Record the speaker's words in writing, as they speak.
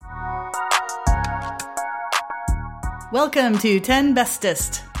Welcome to 10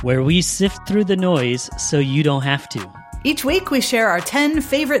 Bestest, where we sift through the noise so you don't have to. Each week we share our 10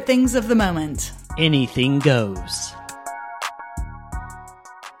 favorite things of the moment. Anything goes.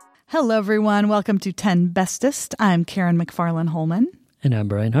 Hello everyone, welcome to 10 Bestest. I'm Karen McFarlane Holman. And I'm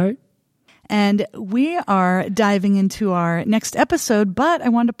Brian Hart. And we are diving into our next episode, but I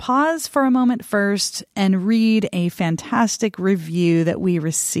want to pause for a moment first and read a fantastic review that we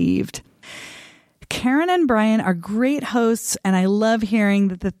received. Karen and Brian are great hosts, and I love hearing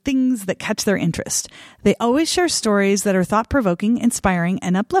the things that catch their interest. They always share stories that are thought-provoking, inspiring,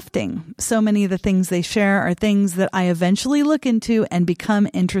 and uplifting. So many of the things they share are things that I eventually look into and become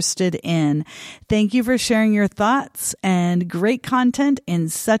interested in. Thank you for sharing your thoughts and great content in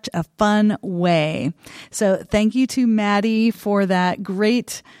such a fun way. So thank you to Maddie for that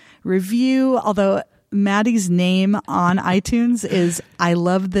great review, although Maddie's name on iTunes is I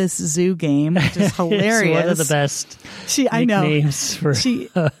Love This Zoo Game, which is hilarious. It's one of the best nicknames for... She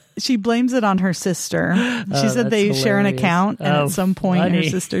blames it on her sister. She said they hilarious. Share an account, and at some point her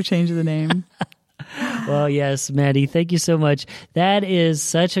sister changed the name. Well, yes, Maddie, thank you so much. That is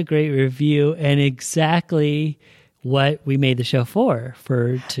such a great review and exactly what we made the show to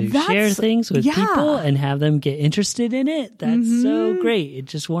share things with people and have them get interested in it. That's so great. It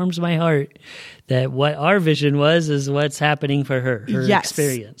just warms my heart that what our vision was is what's happening for her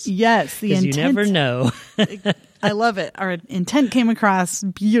experience. Yes. Because you never know. I love it. Our intent came across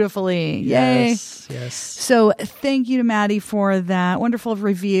beautifully. Yay. Yes. So thank you to Maddie for that wonderful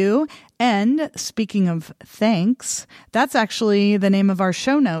review. And speaking of thanks, that's actually the name of our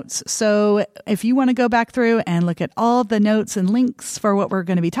show notes. So if you want to go back through and look at all the notes and links for what we're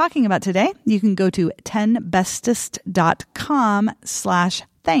going to be talking about today, you can go to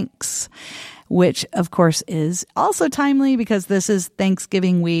 10bestest.com/thanks. Which, of course, is also timely because this is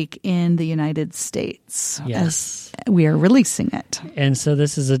Thanksgiving week in the United States. Yes. As we are releasing it. And so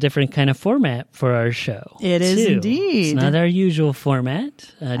this is a different kind of format for our show. It is indeed. It's not our usual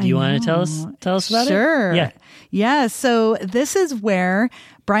format. Do you want to tell us about it? Sure. Yeah. Yeah. So this is where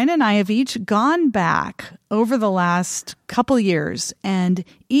Brian and I have each gone back over the last couple years, and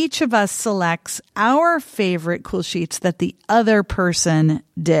each of us selects our favorite cool sheets that the other person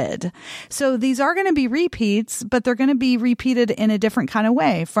did. So these are going to be repeats, but they're going to be repeated in a different kind of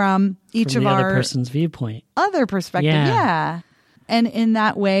way from each of our other person's viewpoint. Other perspective. Yeah. And in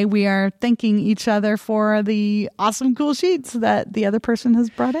that way, we are thanking each other for the awesome, cool sheets that the other person has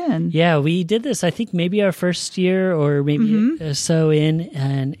brought in. Yeah, we did this, I think, maybe our first year or maybe so in.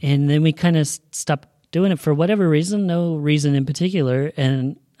 And then we kind of stopped doing it for whatever reason, no reason in particular.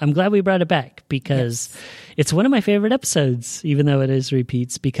 And I'm glad we brought it back because it's one of my favorite episodes, even though it is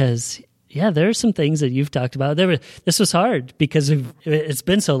repeats, because... yeah, there are some things that you've talked about. This was hard because it's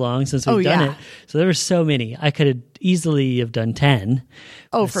been so long since we've done it. So there were so many. I could have easily have done 10.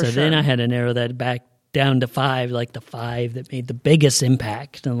 Oh, for sure. So then I had to narrow that back down to 5, like the 5 that made the biggest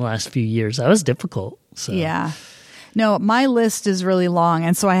impact in the last few years. That was difficult. So. Yeah. No, my list is really long,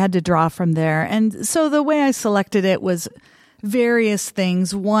 and so I had to draw from there. And so the way I selected it was various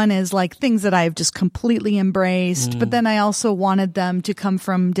things. One is like things that I've just completely embraced, but then I also wanted them to come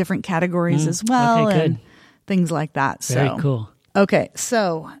from different categories as well, and things like that. Very cool. Okay,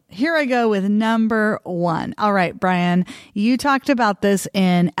 so here I go with number 1. All right, Brian, you talked about this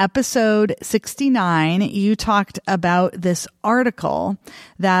in episode 69. You talked about this article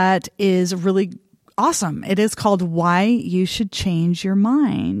that is really awesome. It is called Why You Should Change Your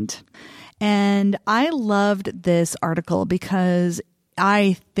Mind. And I loved this article because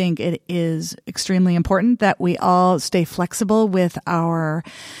I think it is extremely important that we all stay flexible with our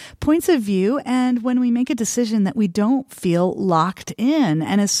points of view, and when we make a decision that we don't feel locked in.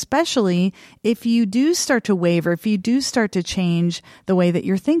 And especially if you do start to waver, if you do start to change the way that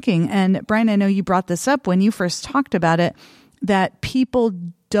you're thinking. And Brian, I know you brought this up when you first talked about it, that people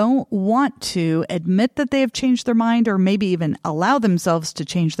don't want to admit that they have changed their mind or maybe even allow themselves to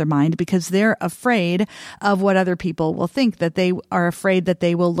change their mind because they're afraid of what other people will think, that they are afraid that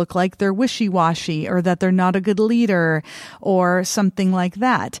they will look like they're wishy-washy or that they're not a good leader or something like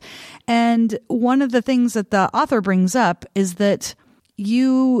that. And one of the things that the author brings up is that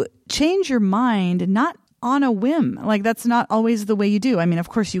you change your mind not on a whim. Like that's not always the way you do. I mean, of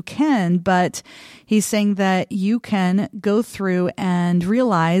course you can, but he's saying that you can go through and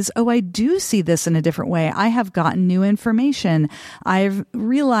realize, oh, I do see this in a different way. I have gotten new information. I've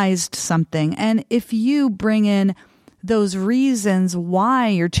realized something. And if you bring in those reasons why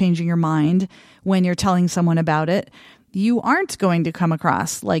you're changing your mind when you're telling someone about it, you aren't going to come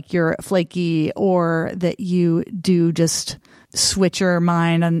across like you're flaky or that you do just switch your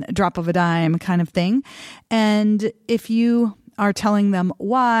mind on a drop of a dime kind of thing. And if you are telling them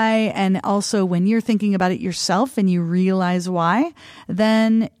why, and also when you're thinking about it yourself and you realize why,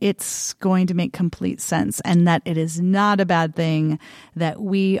 then it's going to make complete sense, and that it is not a bad thing, that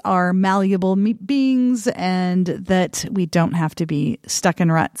we are malleable beings, and that we don't have to be stuck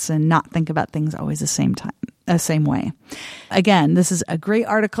in ruts and not think about things always the same way. Again, this is a great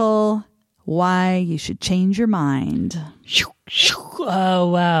article, Why You Should Change Your Mind.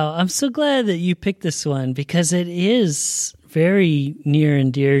 Oh, wow. I'm so glad that you picked this one, because it is very near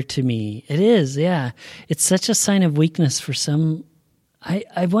and dear to me. It is, yeah. It's such a sign of weakness for some.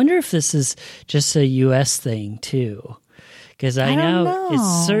 I wonder if this is just a U.S. thing, too. Because I know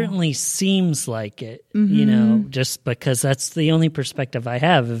it certainly seems like it, just because that's the only perspective I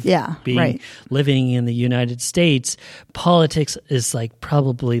have of living in the United States. Politics is like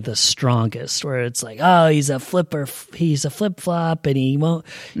probably the strongest, where it's like, oh, he's a flip-flop, and he won't,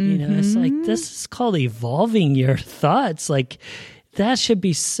 it's like, this is called evolving your thoughts. Like, that should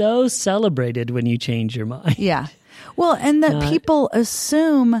be so celebrated when you change your mind. Yeah. Well, and that people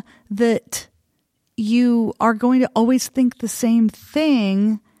assume that you are going to always think the same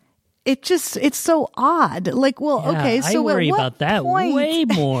thing. It's so odd. Like, well, okay, so I worry at what about that point, way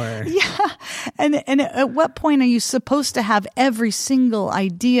more. Yeah. And at what point are you supposed to have every single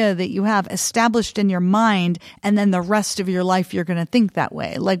idea that you have established in your mind, and then the rest of your life you're going to think that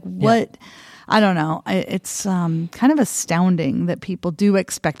way? Like, what? Yeah. I don't know. It's kind of astounding that people do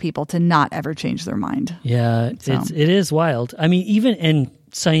expect people to not ever change their mind. Yeah, so. It is wild. I mean, even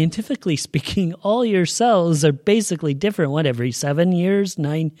scientifically speaking, all your cells are basically different, every 7 years,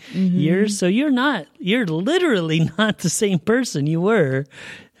 9 years? So you're literally not the same person you were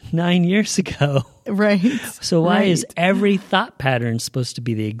 9 years ago. Right. So why is every thought pattern supposed to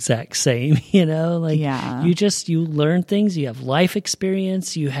be the exact same? You learn things, you have life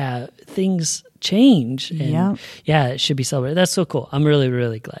experience, you have things change. And it should be celebrated. That's so cool. I'm really,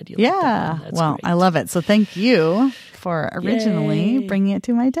 really glad you liked that. That's well, great. I love it. So thank you for originally bringing it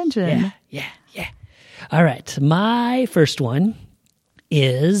to my attention. Yeah. All right. My first one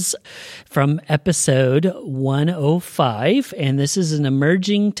is from episode 105, and this is an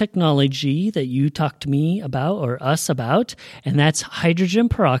emerging technology that you talked to me about, or us about, and that's hydrogen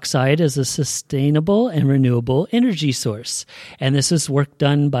peroxide as a sustainable and renewable energy source. And this is work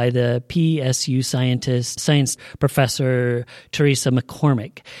done by the PSU science professor Teresa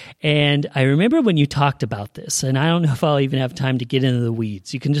McCormick. And I remember when you talked about this, and I don't know if I'll even have time to get into the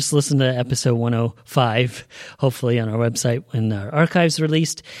weeds. You can just listen to episode 105, hopefully on our website when our archives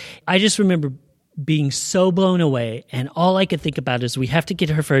released. I just remember being so blown away, and all I could think about is we have to get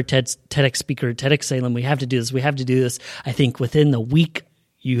her for a TEDx speaker, TEDx Salem. We have to do this. I think within the week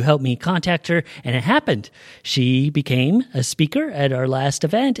you helped me contact her, and it happened. She became a speaker at our last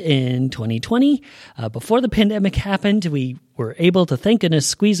event in 2020. Before the pandemic happened, we were able to, thank goodness,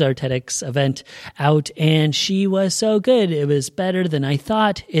 squeeze our TEDx event out, and she was so good. It was better than I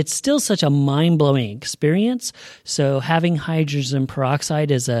thought. It's still such a mind-blowing experience. So having hydrogen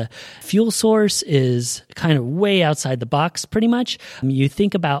peroxide as a fuel source is kind of way outside the box, pretty much. You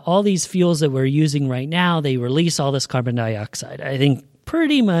think about all these fuels that we're using right now, they release all this carbon dioxide. I think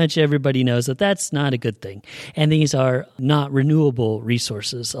pretty much everybody knows that that's not a good thing. And these are not renewable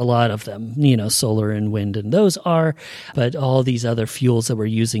resources, a lot of them, solar and wind, and those are, but all these other fuels that we're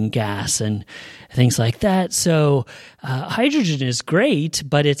using, gas and things like that. So hydrogen is great,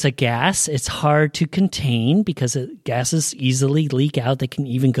 but it's a gas. It's hard to contain because gases easily leak out. They can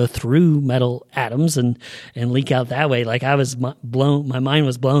even go through metal atoms and leak out that way. Like, I was blown, my mind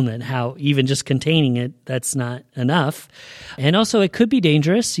was blown at how even just containing it, that's not enough. And also it could be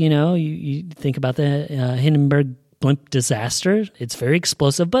dangerous. You think about the Hindenburg blimp disaster. It's very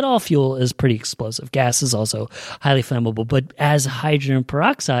explosive, but all fuel is pretty explosive. Gas is also highly flammable. But as hydrogen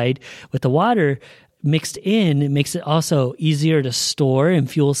peroxide with the water mixed in, it makes it also easier to store in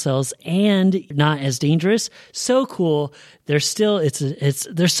fuel cells and not as dangerous. So cool. There's still,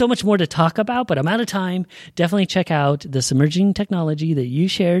 there's so much more to talk about, but I'm out of time. Definitely check out this emerging technology that you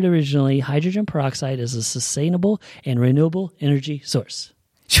shared originally, hydrogen peroxide as a sustainable and renewable energy source.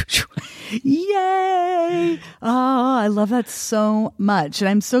 Yay! Oh, I love that so much. And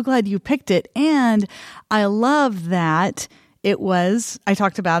I'm so glad you picked it. And I love that I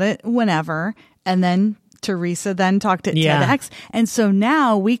talked about it whenever, and then Teresa then talked at TEDx. And so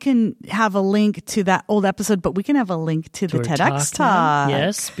now we can have a link to that old episode, but we can have a link to the TEDx talk.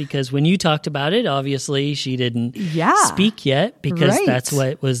 Yes, because when you talked about it, obviously she didn't speak yet, because that's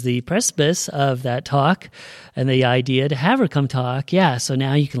what was the precipice of that talk and the idea to have her come talk. Yeah, so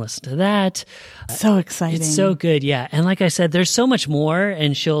now you can listen to that. So exciting. It's so good, yeah. And like I said, there's so much more,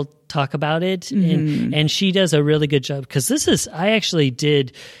 and she'll talk about it. And she does a really good job, because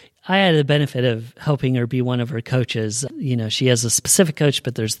I had the benefit of helping her be one of her coaches. You know, she has a specific coach,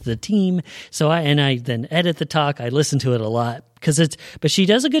 but there's the team. So I then edit the talk. I listen to it a lot but she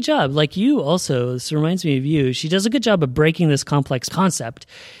does a good job. Like you also, this reminds me of you. She does a good job of breaking this complex concept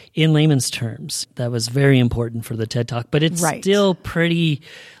in layman's terms. That was very important for the TED Talk, but it's still pretty,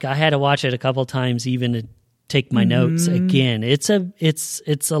 I had to watch it a couple times even to take my notes again. It's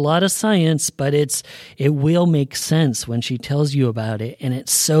a lot of science, but it will make sense when she tells you about it, and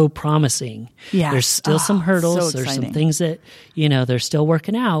it's so promising. Yes. There's still some hurdles. So there's some things that, they're still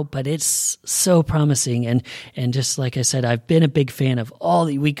working out, but it's so promising. And just like I said, I've been a big fan of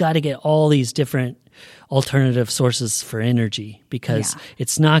we got to get all these different alternative sources for energy, because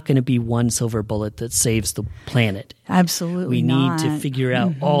it's not going to be one silver bullet that saves the planet. Absolutely We need to figure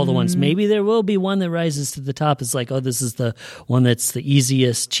out all the ones. Maybe there will be one that rises to the top. It's like, oh, this is the one that's the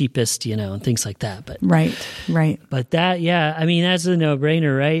easiest, cheapest, and things like that. But Right. But that, that's a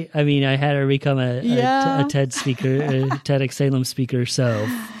no-brainer, right? I had her become a TED speaker, a TEDx Salem speaker. So,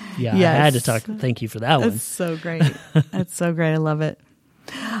 I had to talk. Thank you for that one. That's so great. That's so great. I love it.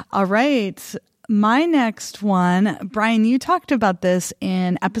 All right. My next one, Brian, you talked about this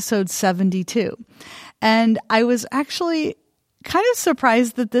in episode 72. And I was actually kind of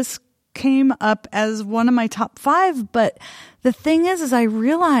surprised that this came up as one of my top 5. But the thing is I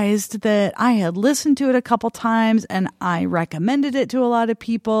realized that I had listened to it a couple times and I recommended it to a lot of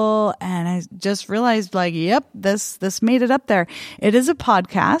people. And I just realized yep, this made it up there. It is a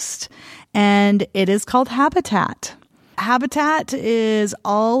podcast, and it is called Habitat. Habitat is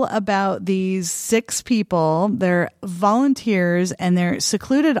all about these 6 people. They're volunteers, and they're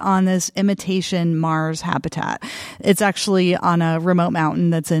secluded on this imitation Mars habitat. It's actually on a remote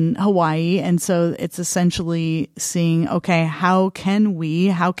mountain that's in Hawaii. And so it's essentially seeing, okay, how can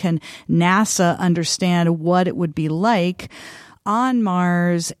NASA understand what it would be like on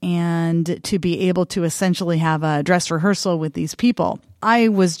Mars, and to be able to essentially have a dress rehearsal with these people. I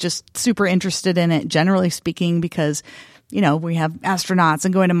was just super interested in it, generally speaking, because, we have astronauts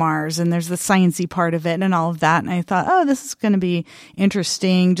and going to Mars, and there's the sciencey part of it and all of that. And I thought, oh, this is going to be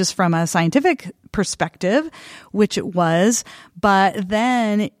interesting just from a scientific perspective, which it was. But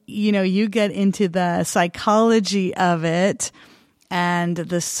then, you get into the psychology of it and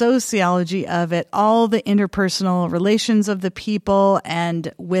the sociology of it, all the interpersonal relations of the people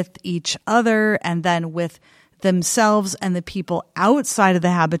and with each other, and then with themselves and the people outside of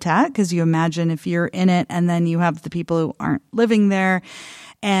the habitat, because you imagine if you're in it and then you have the people who aren't living there,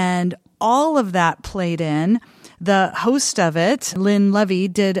 and all of that played in. The host of it, Lynn Levy,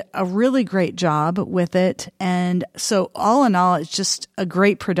 did a really great job with it. And so all in all, it's just a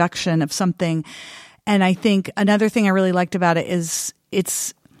great production of something. And I think another thing I really liked about it is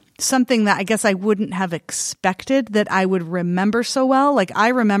it's something that I guess I wouldn't have expected that I would remember so well. Like, I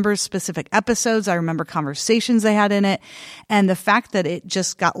remember specific episodes. I remember conversations they had in it. And the fact that it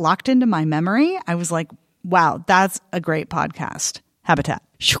just got locked into my memory, I was like, wow, that's a great podcast. Habitat.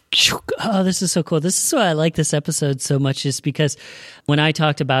 Oh, this is so cool. This is why I like this episode so much, is because when I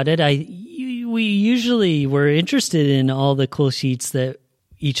talked about it, we usually were interested in all the cool sheets that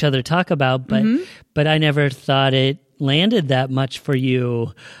each other talk about, but I never thought it landed that much for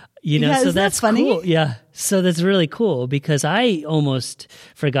you. So that's funny. Cool. Yeah. So that's really cool, because I almost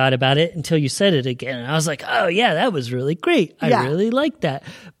forgot about it until you said it again. And I was like, oh yeah, that was really great. I really liked that.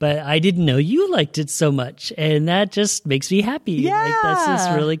 But I didn't know you liked it so much. And that just makes me happy. Yeah. That's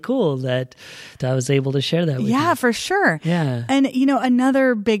just really cool that I was able to share that with you. Yeah, for sure. Yeah. And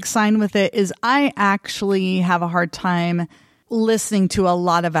another big sign with it is I actually have a hard time listening to a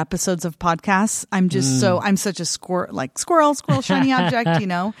lot of episodes of podcasts. I'm just I'm such a squirrel, shiny object,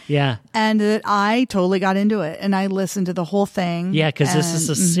 Yeah. And that I totally got into it and I listened to the whole thing. Yeah, because this is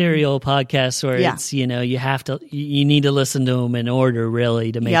a serial podcast where it's, you need to listen to them in order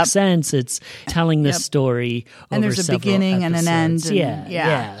really to make sense. It's telling the story over and there's a beginning episodes. and an end.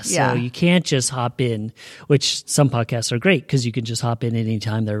 And So you can't just hop in, which some podcasts are great because you can just hop in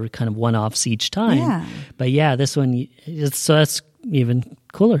anytime. They're kind of one-offs each time. Yeah. But this one, that's even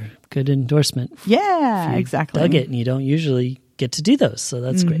cooler. Good endorsement. Yeah, exactly. Dug it, and you don't usually get to do those, so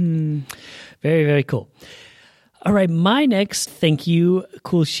that's great. Very, very cool. All right, my next thank you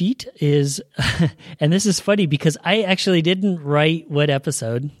cool sheet is, and this is funny because I actually didn't write what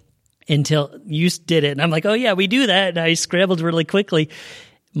episode until you did it. And I'm like, oh yeah, we do that. And I scrambled really quickly.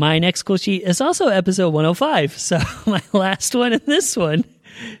 My next cool sheet is also episode 105. So my last one and this one,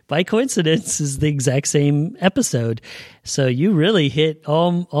 by coincidence, is the exact same episode. So you really hit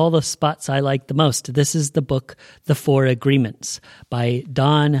all the spots I like the most. This is the book, The Four Agreements by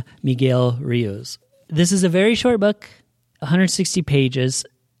Don Miguel Rios. This is a very short book, 160 pages.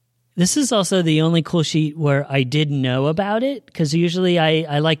 This is also the only cool sheet where I didn't know about it, because usually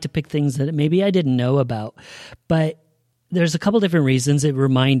I like to pick things that maybe I didn't know about. But there's a couple different reasons it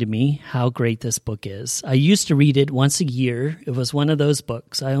reminded me how great this book is. I used to read it once a year. It was one of those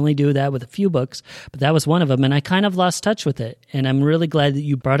books. I only do that with a few books, but that was one of them, and I kind of lost touch with it. And I'm really glad that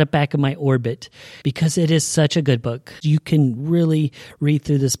you brought it back in my orbit, because it is such a good book. You can really read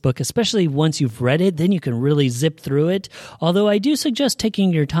through this book, especially once you've read it, then you can really zip through it. Although I do suggest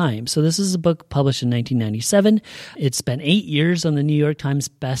taking your time. So this is a book published in 1997. It spent 8 years on the New York Times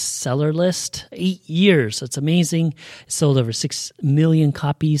bestseller list. 8 years. That's amazing. Sold over 6 million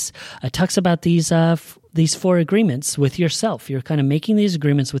copies. It talks about these four agreements with yourself. You're kind of making these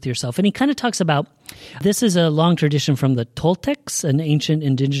agreements with yourself. And he kind of talks about, this is a long tradition from the Toltecs, an ancient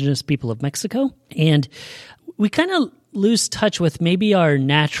indigenous people of Mexico. And we kind of lose touch with maybe our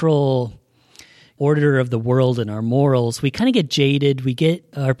natural order of the world and our morals. We kind of get jaded.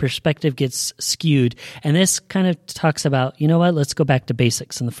 Our perspective gets skewed. And this kind of talks about, you know what, let's go back to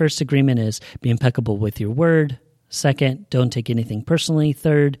basics. And the first agreement is be impeccable with your word. Second, don't take anything personally.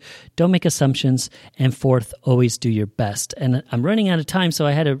 Third, don't make assumptions. And fourth, always do your best. And I'm running out of time, so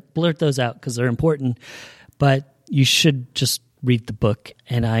I had to blurt those out because they're important. But you should just read the book,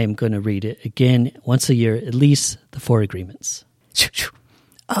 and I am going to read it again once a year, at least the Four Agreements.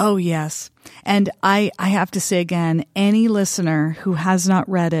 Oh, yes. And I have to say again, any listener who has not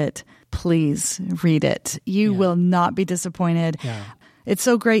read it, please read it. You will not be disappointed. Yeah. It's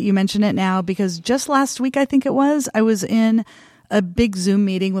so great you mention it now, because just last week, I think it was, I was in a big Zoom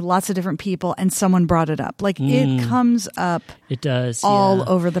meeting with lots of different people, and someone brought it up. Like it comes up. It does all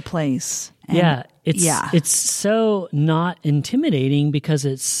over the place. And it's so not intimidating because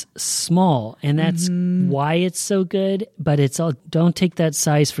it's small, and that's why it's so good. But don't take that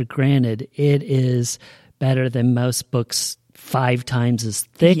size for granted. It is better than most books. 5 times as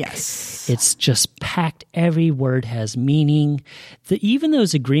thick. Yes. It's just packed. Every word has meaning. Even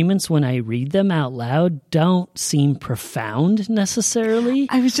those agreements, when I read them out loud, don't seem profound necessarily.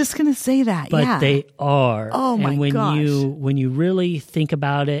 I was just going to say that. But they are. Oh my gosh. When you really think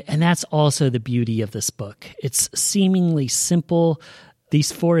about it, and that's also the beauty of this book. It's seemingly simple.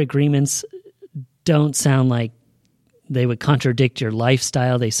 These 4 agreements don't sound like they would contradict your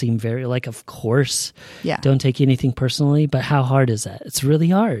lifestyle. They seem very of course, don't take anything personally. But how hard is that? It's really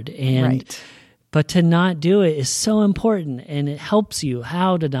hard. But to not do it is so important, and it helps you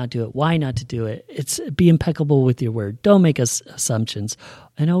how to not do it, why not to do it. It's be impeccable with your word. Don't make assumptions,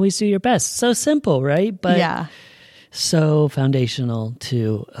 and always do your best. So simple, right? But so foundational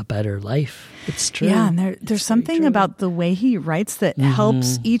to a better life. It's true. Yeah, and there's something about the way he writes that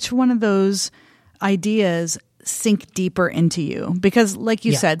helps each one of those ideas sink deeper into you, because like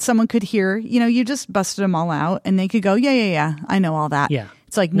you said, someone could hear, you just busted them all out, and they could go, yeah, I know all that.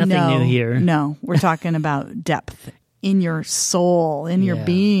 It's like, nothing new here. No, we're talking about depth in your soul, in your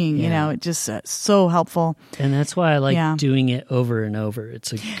being. It just so helpful. And that's why I like doing it over and over.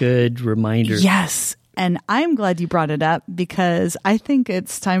 It's a good reminder. Yes. And I'm glad you brought it up, because I think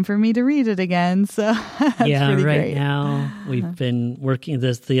it's time for me to read it again. So that's pretty great. Now we've been working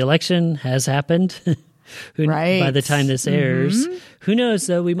this. The election has happened. By the time this airs, who knows,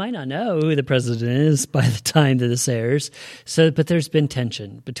 though, we might not know who the president is by the time that this airs. So, but there's been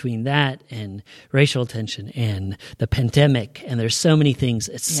tension between that and racial tension and the pandemic. And there's so many things.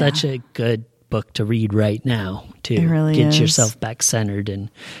 It's such a good book to read right now to get yourself back centered and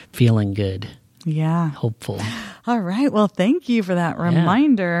feeling good. Yeah. Hopeful. All right. Well, thank you for that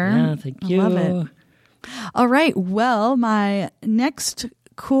reminder. Yeah, thank you. I love it. All right. Well, my next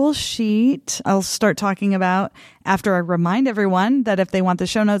cool sheet I'll start talking about after I remind everyone that if they want the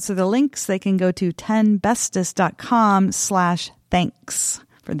show notes or the links, they can go to 10bestest.com/thanks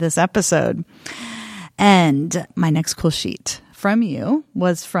for this episode. And my next cool sheet from you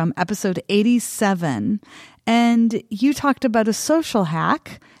was from episode 87. And you talked about a social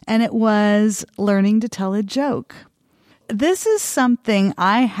hack, and it was learning to tell a joke. This is something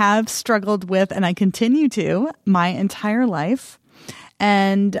I have struggled with, and I continue to my entire life.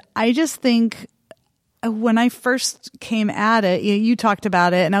 And I just think when I first came at it, you talked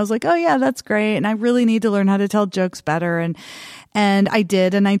about it and I was like, oh yeah, that's great. And I really need to learn how to tell jokes better. And I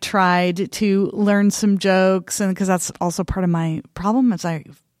did, and I tried to learn some jokes, and because that's also part of my problem is I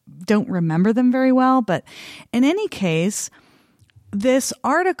don't remember them very well. But in any case, this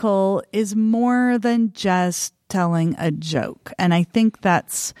article is more than just telling a joke. And I think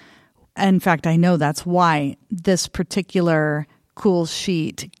in fact, I know that's why this particular cool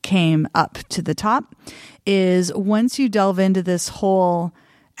sheet came up to the top, is once you delve into this whole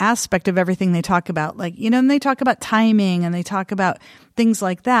aspect of everything they talk about, like, and they talk about timing and they talk about things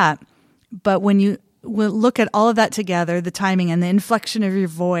like that. But when you look at all of that together, the timing and the inflection of your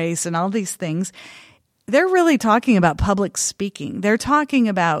voice and all these things, they're really talking about public speaking. They're talking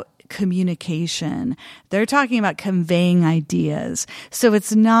about communication. They're talking about conveying ideas. So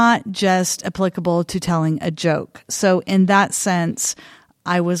it's not just applicable to telling a joke. So in that sense,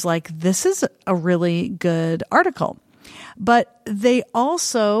 I was like, this is a really good article. But they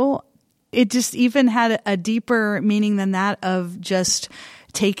also, it just even had a deeper meaning than that of just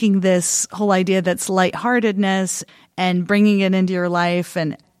taking this whole idea that's lightheartedness and bringing it into your life.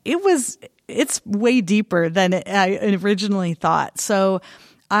 And it's way deeper than I originally thought. So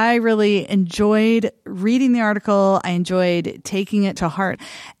I really enjoyed reading the article. I enjoyed taking it to heart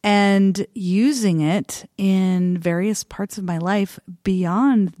and using it in various parts of my life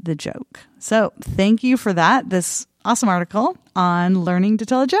beyond the joke. So thank you for that. This awesome article on learning to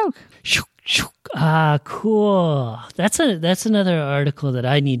tell a joke. Cool. That's another article that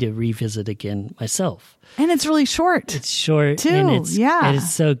I need to revisit again myself. And it's really short. It's short too. And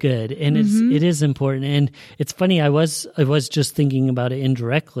it's so good. And it is important. And it's funny, I was just thinking about it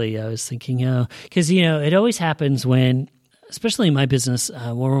indirectly. I was thinking, because it always happens when, especially in my business,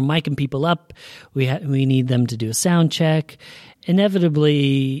 when we're micing people up, we need them to do a sound check.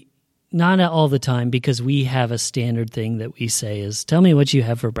 Inevitably, not all the time, because we have a standard thing that we say is, tell me what you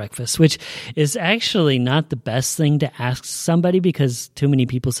have for breakfast, which is actually not the best thing to ask somebody, because too many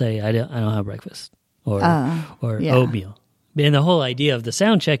people say, I don't have breakfast or oatmeal. And the whole idea of the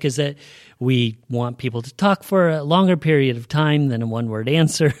sound check is that we want people to talk for a longer period of time than a one-word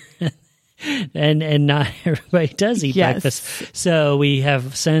answer. And not everybody does eat breakfast. So we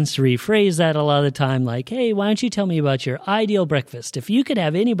have since rephrased that a lot of the time, like, hey, why don't you tell me about your ideal breakfast? If you could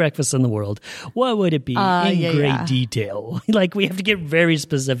have any breakfast in the world, what would it be in great detail? Like, we have to get very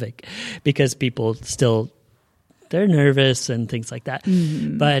specific because people they're nervous and things like that.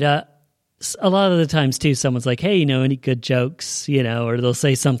 Mm-hmm. But a lot of the times, too, someone's like, hey, any good jokes, or they'll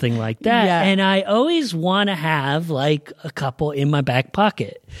say something like that. Yeah. And I always want to have like a couple in my back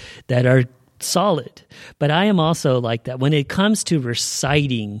pocket that are solid. But I am also like that. When it comes to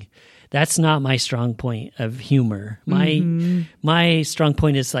reciting, that's not my strong point of humor. My strong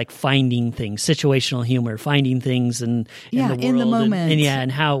point is like finding things, situational humor, finding things in the world. In the moment.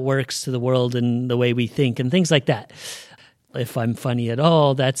 And how it works to the world and the way we think and things like that. If I'm funny at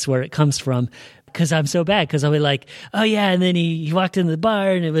all, that's where it comes from, because I'm so bad. Because I'll be like, oh yeah, and then he walked in the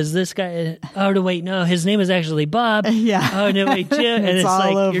bar and it was this guy. Oh no, wait, no, his name is actually Bob. Yeah. Oh no, wait, Jim. And it's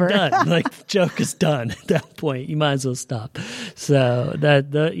like over. You're done. Like, the joke is done at that point. You might as well stop. So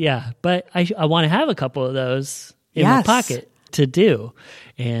but I want to have a couple of those in my pocket to do.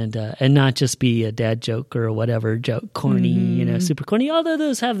 And not just be a dad joke or whatever joke, corny, super corny. Although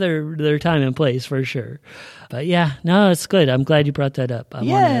those have their time and place for sure. But it's good. I'm glad you brought that up. I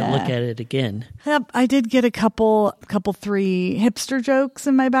want to look at it again. Yep, I did get a couple 3 hipster jokes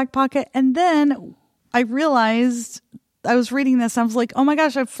in my back pocket, and then I realized I was reading this. I was like, oh my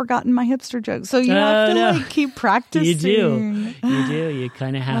gosh, I've forgotten my hipster jokes. So you have to keep practicing. You do. You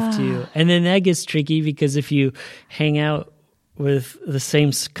kind of have to. And then that gets tricky because if you hang out with the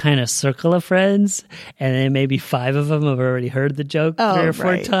same kind of circle of friends, and then maybe 5 of them have already heard the joke 3 or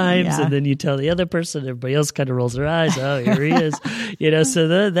 4 times, and then you tell the other person, everybody else kind of rolls their eyes. Oh, here he is.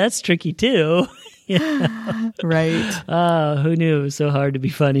 So that's tricky too. Right. Who knew it was so hard to be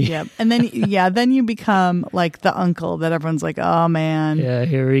funny? Yep. And then you become like the uncle that everyone's like, oh man. Yeah,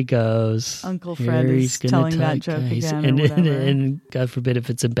 here he goes. Uncle Fred is telling that joke again. And God forbid if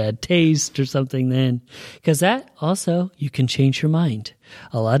it's a bad taste or something then. Because that also, you can change your mind.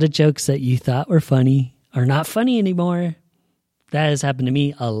 A lot of jokes that you thought were funny are not funny anymore. That has happened to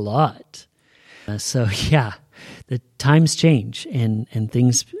me a lot. The times change and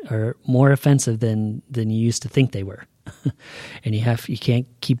things are more offensive than you used to think they were. And you can't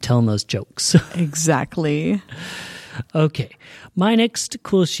keep telling those jokes. Exactly. Okay. My next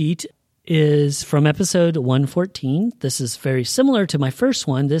cool sheet is from episode 114. This is very similar to my first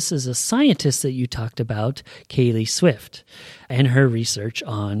one. This is a scientist that you talked about, Kaylee Swift, and her research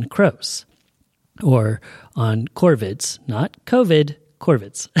on crows. or on Corvids, not COVID,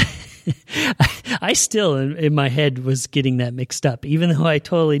 Corvids. I still, in my head, was getting that mixed up, even though I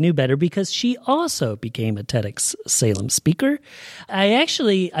totally knew better, because she also became a TEDx Salem speaker.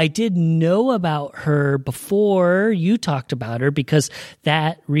 I did know about her before you talked about her, because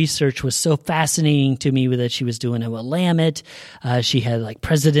that research was so fascinating to me that she was doing it with Willamette. She had like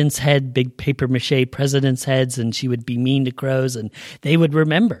president's head, big paper mache president's heads, and she would be mean to crows, and they would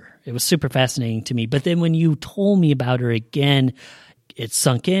remember. It was super fascinating to me. But then when you told me about her again, it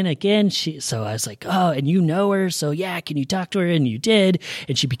sunk in again. So I was like, oh, and you know her. So yeah, can you talk to her? And you did.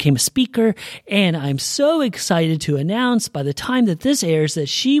 And she became a speaker. And I'm so excited to announce by the time that this airs that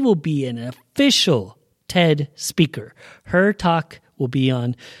she will be an official TED speaker. Her talk will be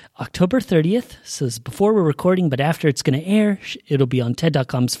on October 30th. So it's before we're recording, but after it's going to air, it'll be on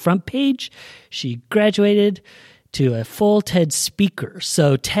TED.com's front page. She graduated to a full TED speaker.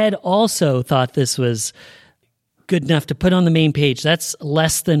 So TED also thought this was good enough to put on the main page. That's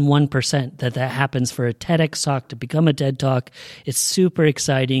less than 1% that happens for a TEDx talk to become a TED Talk. It's super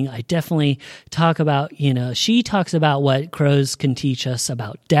exciting. I definitely talk about, she talks about what crows can teach us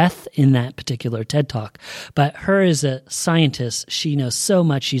about death in that particular TED Talk. But her as a scientist, she knows so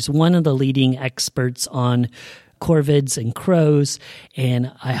much. She's one of the leading experts on corvids and crows,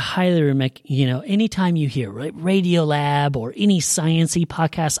 and I highly recommend, anytime you hear Radiolab or any science-y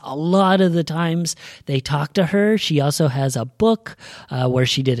podcast, a lot of the times they talk to her. She also has a book where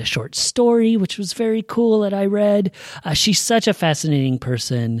she did a short story, which was very cool that I read. She's such a fascinating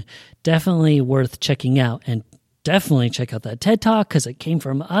person, definitely worth checking out, and definitely check out that TED Talk because it came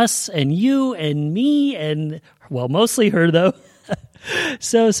from us and you and me and, well, mostly her though.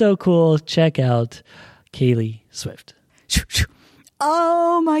 So cool. Check out Kaylee Swift.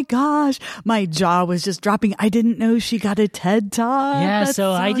 Oh my gosh. My jaw was just dropping. I didn't know she got a TED Talk. Yeah, That's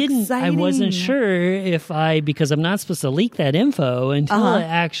so I didn't, exciting. I wasn't sure because I'm not supposed to leak that info until it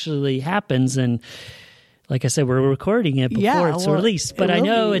actually happens. And like I said, we're recording it before it's released. But I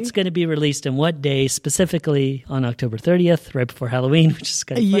know it's going to be released on what day, specifically on October 30th, right before Halloween, which is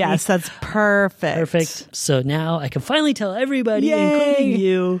kind of funny. Yes, that's perfect. Perfect. So now I can finally tell everybody, including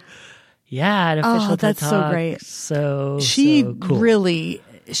you. Yeah, an official TED Talk. So great. So cool. Really,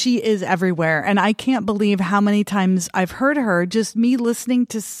 she is everywhere. And I can't believe how many times I've heard her, just me listening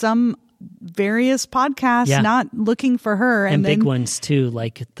to some various podcasts, not looking for her. And big ones too,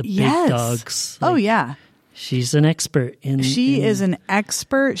 like the big dogs. Yeah. She's an expert She is an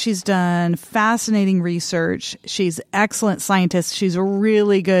expert. She's done fascinating research. She's an excellent scientist. She's a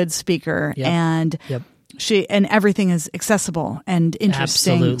really good speaker. Yep. And and everything is accessible and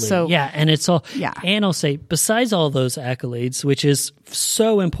interesting. Absolutely. So and it's all. Yeah. And I'll say, besides all those accolades, which is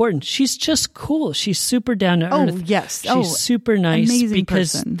so important, she's just cool. She's super down to earth. Oh yes, she's super nice. Amazing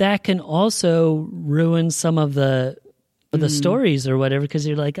because person. That can also ruin some of the stories or whatever. Because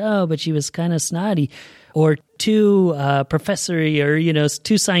you're like, oh, but she was kind of snotty or too professory or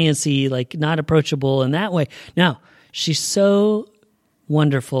too sciencey, like not approachable in that way. No, she's so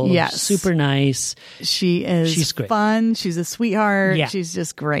wonderful. Yes. Super nice. She's great. Fun. She's a sweetheart. Yeah. She's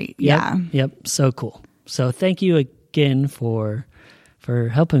just great. Yep. So cool. So thank you again for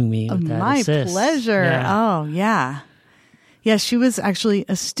helping me with that. My pleasure. Yeah. Oh, yeah. Yeah, she was actually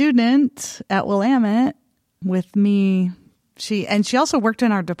a student at Willamette with me. She also worked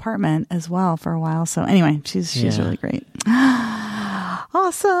in our department as well for a while. So anyway, she's really great.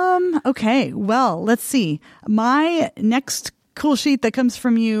 Awesome. Okay. Well, let's see. My next cool sheet that comes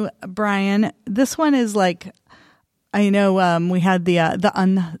from you, Brian. This one is like, I know we had the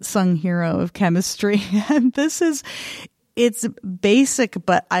unsung hero of chemistry, and it's basic,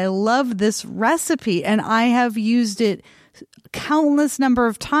 but I love this recipe, and I have used it countless number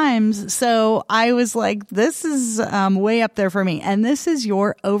of times. So I was like, this is way up there for me. And this is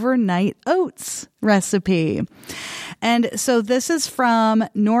your overnight oats recipe. And so this is from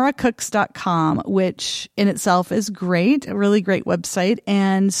noracooks.com, which in itself is great, a really great website.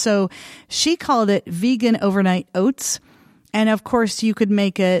 And so she called it vegan overnight oats. And of course you could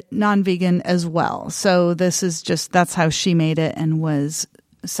make it non-vegan as well. So that's how she made it and was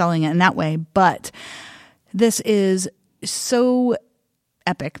selling it in that way. But this is so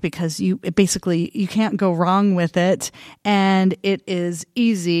epic because you can't go wrong with it, and it is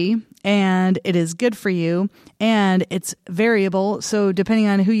easy, and it is good for you, and it's variable. So depending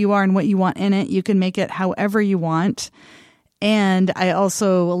on who you are and what you want in it, you can make it however you want. And I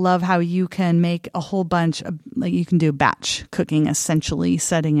also love how you can make a whole bunch of, like, you can do batch cooking, essentially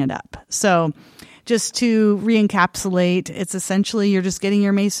setting it up. So just to re-encapsulate, it's essentially you're just getting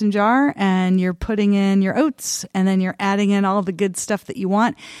your mason jar and you're putting in your oats and then you're adding in all of the good stuff that you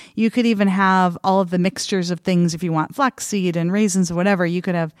want. You could even have all of the mixtures of things if you want flaxseed and raisins or whatever. You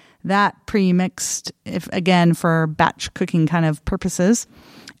could have that pre-mixed, if again, for batch cooking kind of purposes,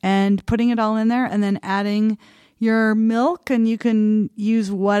 and putting it all in there and then adding your milk, and you can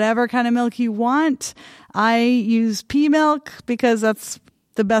use whatever kind of milk you want. I use pea milk because that's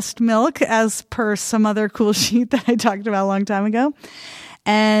the best milk, as per some other cool sheet that I talked about a long time ago.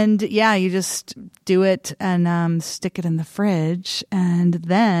 And yeah, you just do it and stick it in the fridge, and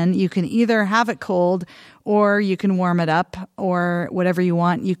then you can either have it cold or you can warm it up or whatever you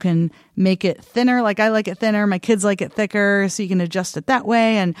want. You can make it thinner. Like I like it thinner. My kids like it thicker, so you can adjust it that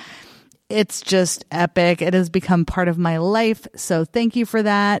way. And it's just epic. It has become part of my life. So thank you for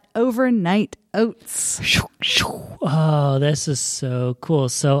that. Overnight oats. Oh, this is so cool.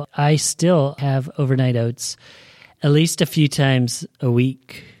 So I still have overnight oats at least a few times a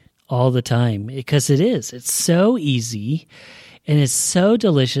week, all the time, because it's so easy and it's so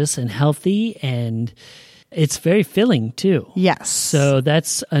delicious and healthy, and it's very filling too. Yes. So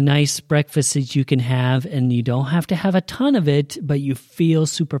that's a nice breakfast that you can have, and you don't have to have a ton of it, but you feel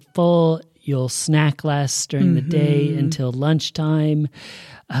super full. You'll snack less during the day until lunchtime.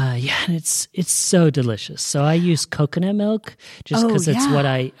 And it's so delicious. So I use coconut milk just because it's what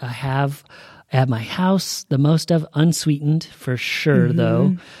I have at my house the most of, unsweetened for sure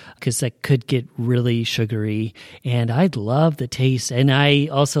though, because that could get really sugary, and I love the taste. And I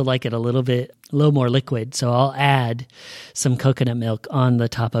also like it a little more liquid, so I'll add some coconut milk on the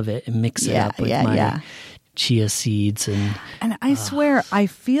top of it and mix it up with my chia seeds. And I swear, I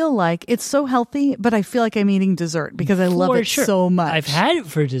feel like it's so healthy, but I feel like I'm eating dessert because I love it so much. I've had it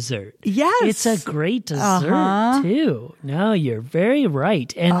for dessert. Yes. It's a great dessert too. No, you're very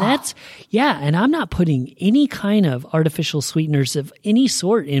right. And and I'm not putting any kind of artificial sweeteners of any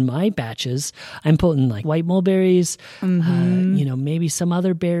sort in my batches. I'm putting like white mulberries, maybe some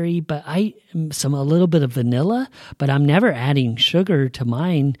other berry, but a little bit of vanilla, but I'm never adding sugar to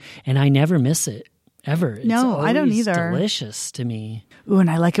mine, and I never miss it. Ever. No, I don't either. Delicious to me. Ooh, and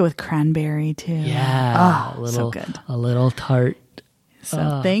I like it with cranberry too. Yeah. So good. A little tart.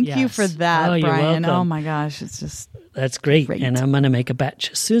 So thank you for that, Brian. You're welcome. Oh my gosh, it's just that's great. And I'm going to make a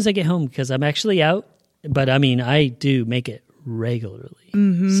batch as soon as I get home because I'm actually out. But I mean, I do make it regularly.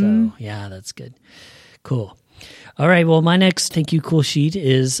 So yeah, that's good. Cool. All right. Well, my next thank you cool sheet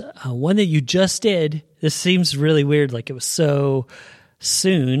is one that you just did. This seems really weird. Like it was so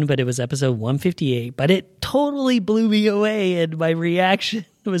soon, but it was episode 158, but it totally blew me away, and my reaction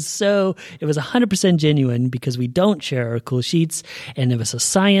was 100% genuine because we don't share our cool sheets, and it was a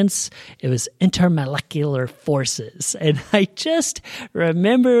science. It was intermolecular forces, and I just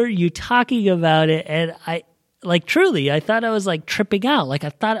remember you talking about it, and I truly, I thought I was like tripping out. Like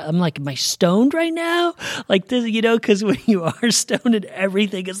I thought, I'm like, am I stoned right now? Like this, because when you are stoned and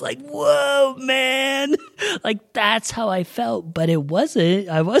everything is like, whoa, man. Like that's how I felt, but it wasn't.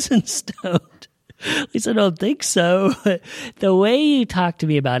 I wasn't stoned. At least I don't think so. The way you talked to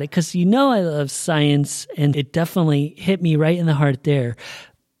me about it, because I love science, and it definitely hit me right in the heart there.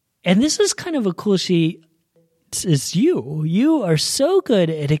 And this is kind of a cool sheet. Is you are so good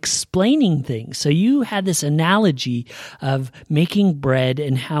at explaining things. So you had this analogy of making bread,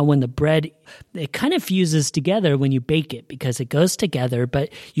 and how when the bread, it kind of fuses together when you bake it because it goes together, but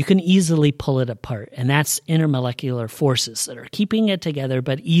you can easily pull it apart. And that's intermolecular forces that are keeping it together,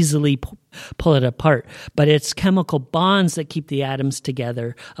 but easily pull it apart. But it's chemical bonds that keep the atoms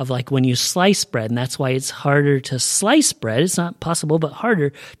together, of like when you slice bread. And that's why it's harder to slice bread. It's not possible, but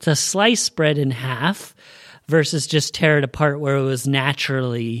harder to slice bread in half versus just tear it apart where it was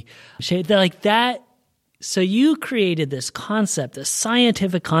naturally shaped like that. So you created this concept, this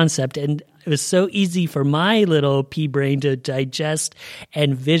scientific concept, and it was so easy for my little pea brain to digest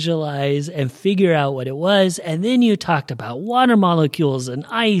and visualize and figure out what it was. And then you talked about water molecules and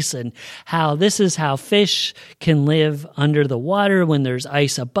ice, and how this is how fish can live under the water when there's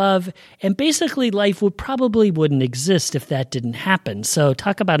ice above. And basically life wouldn't exist if that didn't happen. So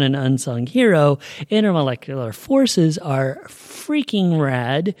talk about an unsung hero. Intermolecular forces are freaking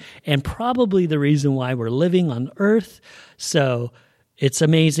rad, and probably the reason why we're living on Earth. So it's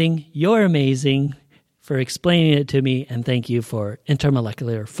amazing. You're amazing for explaining it to me, and thank you for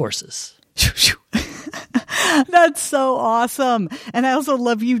intermolecular forces. That's so awesome. And I also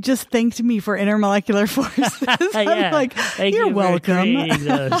love you just thanked me for intermolecular forces. I'm like, you're welcome. For creating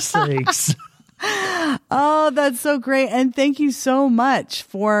those things. Oh, that's so great. And thank you so much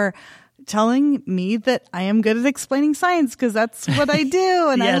for telling me that I am good at explaining science because that's what I do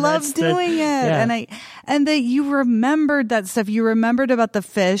and I love doing it. Yeah. And that you remembered that stuff. You remembered about the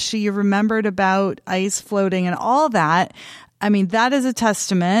fish. You remembered about ice floating and all that. I mean, that is a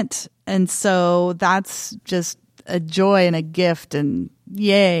testament. And so that's just a joy and a gift, and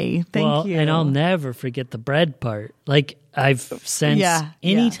yay. Thank you. And I'll never forget the bread part. Like I've since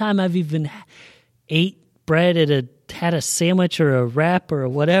anytime I've even ate bread had a sandwich or a wrap or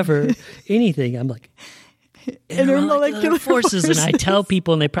whatever, anything, I'm like, intermolecular forces. And I tell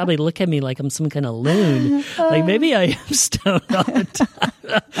people, and they probably look at me like I'm some kind of loon. Like maybe I am stoned all the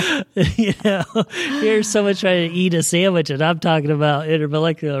time. Here's someone trying to eat a sandwich, and I'm talking about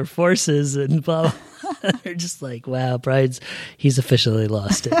intermolecular forces and blah, blah. They're just like, wow, he's officially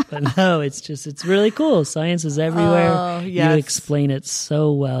lost it. But no, it's really cool. Science is everywhere. Oh, yes. You explain it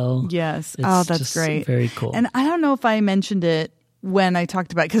so well. Yes. It's that's great. Very cool. And I don't know if I mentioned it when I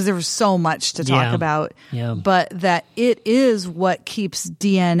talked about it, because there was so much to talk about, but that it is what keeps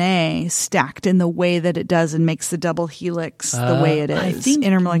DNA stacked in the way that it does and makes the double helix the way it is. I think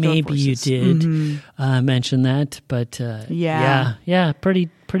maybe forces. You did mention that, but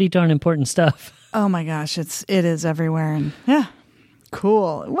pretty darn important stuff. Oh my gosh, it is everywhere, and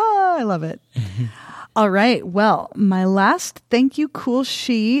cool. Whoa, I love it. All right, well, my last thank you cool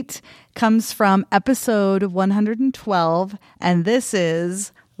sheet comes from episode 112, and this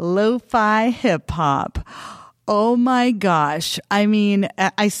is Lo-Fi Hip Hop. Oh my gosh. I mean,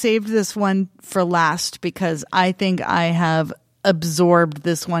 I saved this one for last because I think I have absorbed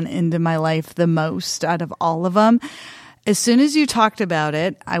this one into my life the most out of all of them. As soon as you talked about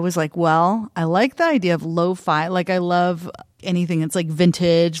it, I was like, well, I like the idea of lo-fi. Like, I love anything that's like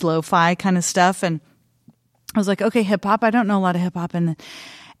vintage, lo-fi kind of stuff. And I was like, okay, hip hop. I don't know a lot of hip hop.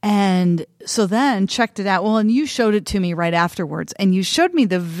 And so then checked it out. Well, and you showed it to me right afterwards. And you showed me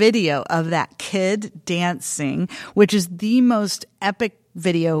the video of that kid dancing, which is the most epic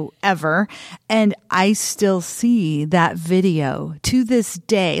video ever. And I still see that video to this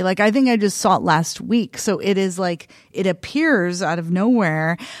day. Like, I think I just saw it last week. So it is like, it appears out of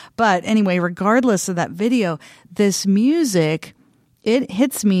nowhere. But anyway, regardless of that video, this music, it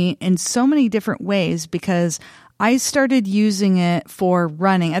hits me in so many different ways because I started using it for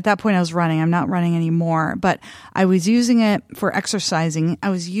running. At that point, I was running. I'm not running anymore, but I was using it for exercising. I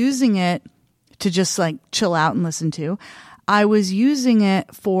was using it to just like chill out and listen to. I was using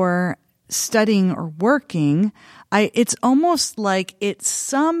it for studying or working. It's almost like it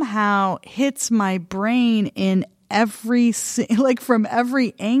somehow hits my brain in like from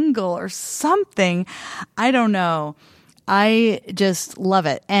every angle or something. I don't know. I just love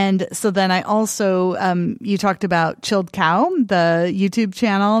it. And so then I also, you talked about Chilled Cow, the YouTube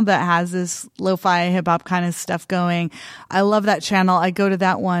channel that has this lo-fi hip hop kind of stuff going. I love that channel. I go to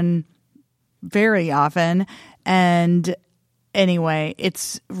that one very often. And anyway,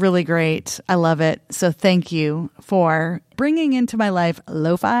 it's really great. I love it. So thank you for bringing into my life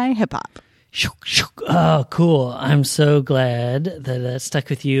lo-fi hip hop. Oh, cool. I'm so glad that stuck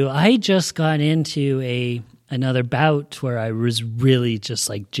with you. I just got into another bout where I was really just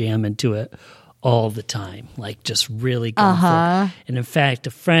like jamming to it all the time, like just really going for it. And in fact,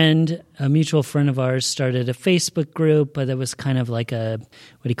 a mutual friend of ours started a Facebook group, but it was kind of like a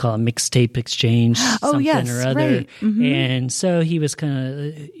mixtape exchange, something or other. Right. Mm-hmm. And so he was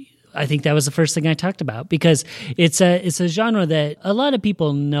kind of, I think that was the first thing I talked about because it's a genre that a lot of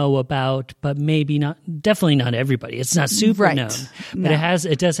people know about, but maybe definitely not everybody. It's not super known, but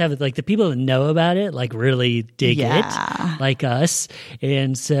it does have like the people that know about it, like really dig it like us.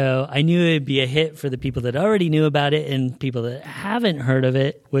 And so I knew it'd be a hit for the people that already knew about it, and people that haven't heard of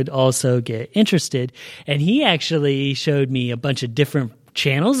it would also get interested. And he actually showed me a bunch of different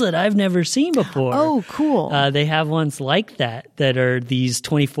channels that I've never seen before. Oh, cool. They have ones like that are these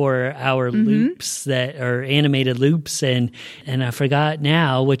 24-hour loops that are animated loops. And I forgot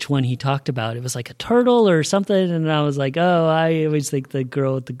now which one he talked about. It was like a turtle or something. And I was like, oh, I always think the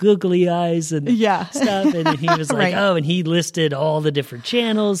girl with the googly eyes and stuff. And he was like, oh, and he listed all the different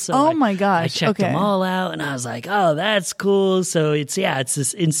channels. So my gosh. I checked them all out and I was like, oh, that's cool. So it's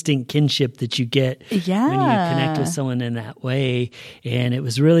this instant kinship that you get when you connect with someone in that way. And it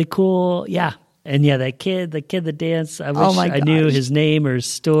was really cool. Yeah. And that kid that danced, I wish I knew his name or his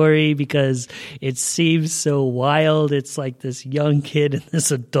story because it seems so wild. It's like this young kid in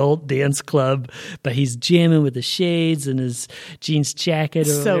this adult dance club, but he's jamming with the shades and his jeans jacket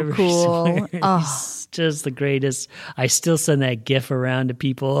or whatever. So cool. He's just the greatest. I still send that GIF around to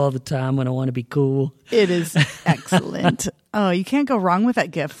people all the time when I want to be cool. It is excellent. Oh, you can't go wrong with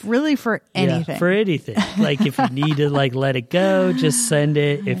that gift, really, for anything. Yeah, for anything. Like if you need to like let it go, just send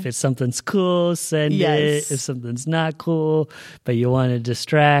it. If it's something's cool, send it. If something's not cool, but you want to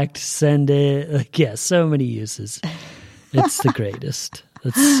distract, send it. Like, yeah, so many uses. It's the greatest.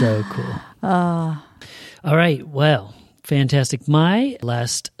 It's so cool. All right. Well, fantastic. My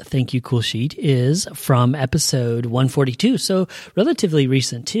last thank you cool sheet is from episode 142. So relatively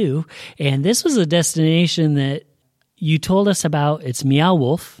recent too. And this was a destination that you told us about. It's Meow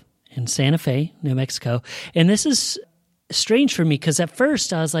Wolf in Santa Fe, New Mexico. And this is strange for me because at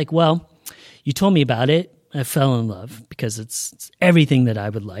first I was like, well, you told me about it. I fell in love because it's everything that I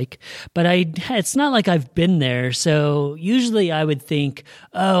would like. But it's not like I've been there. So usually I would think,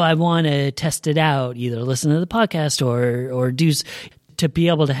 oh, I want to test it out, either listen to the podcast or do to be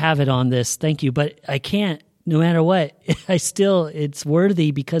able to have it on this. Thank you. But I can't. No matter what, it's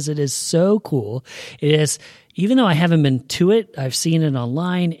worthy because it is so cool. It is, even though I haven't been to it, I've seen it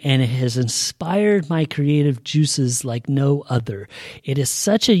online and it has inspired my creative juices like no other. It is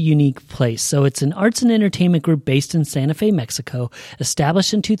such a unique place. So it's an arts and entertainment group based in Santa Fe, Mexico,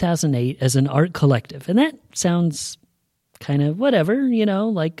 established in 2008 as an art collective. And that sounds kind of whatever,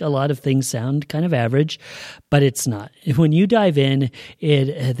 like a lot of things sound kind of average, but it's not. When you dive in,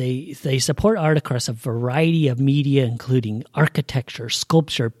 they support art across a variety of media, including architecture,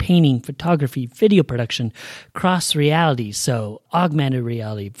 sculpture, painting, photography, video production, cross reality, so augmented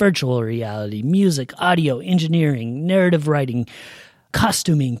reality, virtual reality, music, audio, engineering, narrative writing,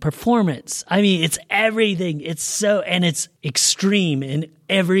 costuming, performance. I mean, it's everything. It's extreme in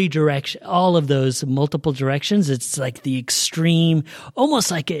every direction. All of those multiple directions. It's like the extreme,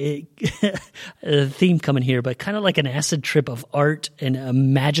 almost like a theme coming here, but kind of like an acid trip of art and a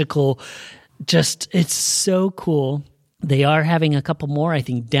magical, it's so cool. They are having a couple more. I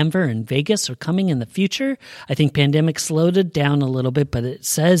think Denver and Vegas are coming in the future. I think pandemic slowed it down a little bit, but it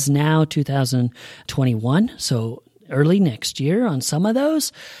says now 2021. So early next year on some of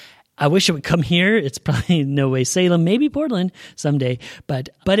those. I wish it would come here. It's probably no way Salem, maybe Portland someday, but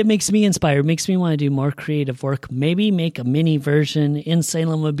it makes me inspired. It makes me want to do more creative work. Maybe make a mini version in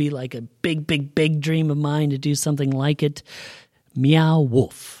Salem would be like a big, big, big dream of mine to do something like it. Meow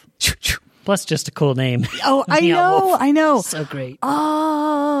Wolf. Plus just a cool name. Oh, I know. So great.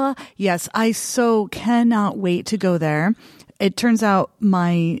 Yes, I so cannot wait to go there. It turns out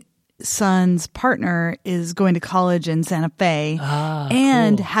my son's partner is going to college in Santa Fe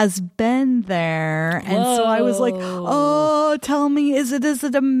and cool. has been there. And so I was like, oh, tell me, is it as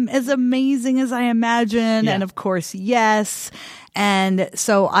amazing as I imagine? Yeah. And of course, yes. And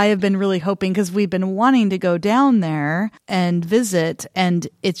so I have been really hoping, because we've been wanting to go down there and visit, and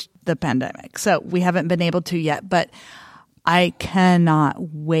it's the pandemic. So we haven't been able to yet, but I cannot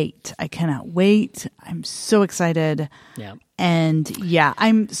wait. I'm so excited. Yeah. And yeah,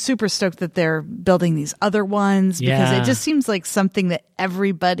 I'm super stoked that they're building these other ones because it just seems like something that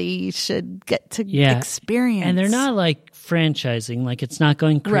everybody should get to experience. And they're not like franchising, like it's not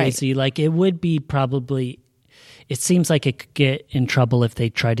going crazy. Right. Like it would be probably, it seems like it could get in trouble if they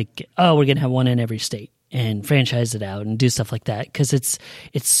try to we're going to have one in every state and franchise it out and do stuff like that. Because it's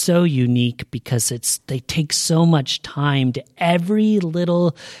so unique because they take so much time to every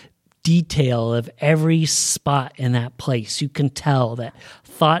little detail of every spot in that place. You can tell that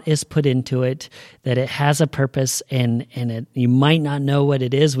thought is put into it, that it has a purpose, and you might not know what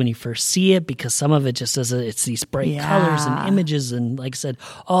it is when you first see it because some of it just it's these bright colors and images and, like I said,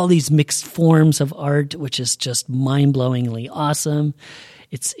 all these mixed forms of art, which is just mind-blowingly awesome.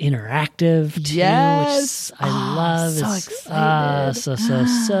 It's interactive too, which I love. So excited.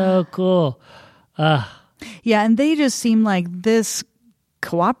 So cool. Yeah, and they just seem like this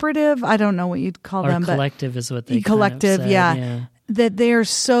cooperative. I don't know what you'd call them, but collective is what they collective. Kind of said, yeah. That they are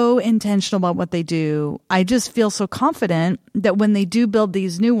so intentional about what they do. I just feel so confident that when they do build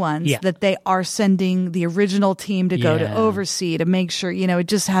these new ones, that they are sending the original team to go to oversee to make sure, it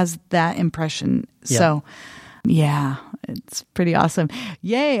just has that impression. Yeah. So, yeah, it's pretty awesome.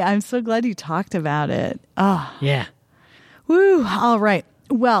 Yay! I'm so glad you talked about it. Oh, yeah. Woo! All right.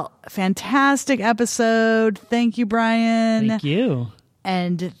 Well, fantastic episode. Thank you, Brian. Thank you.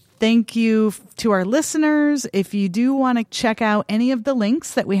 And thank you to our listeners. If you do want to check out any of the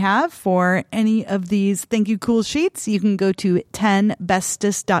links that we have for any of these thank you cool sheets, you can go to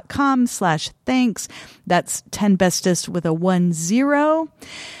 10bestest.com/thanks. That's 10bestest with a 10.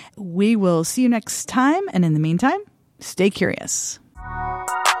 We will see you next time. And in the meantime, stay curious.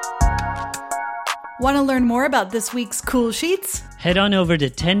 Want to learn more about this week's Cool Sheets? Head on over to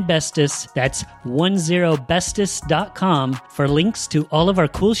 10Bestest, that's 10bestest.com, for links to all of our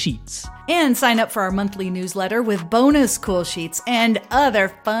cool sheets. And sign up for our monthly newsletter with bonus Cool Sheets and other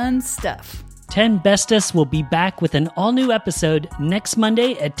fun stuff. 10 Bestest will be back with an all-new episode next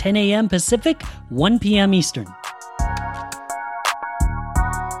Monday at 10 a.m. Pacific, 1 p.m. Eastern.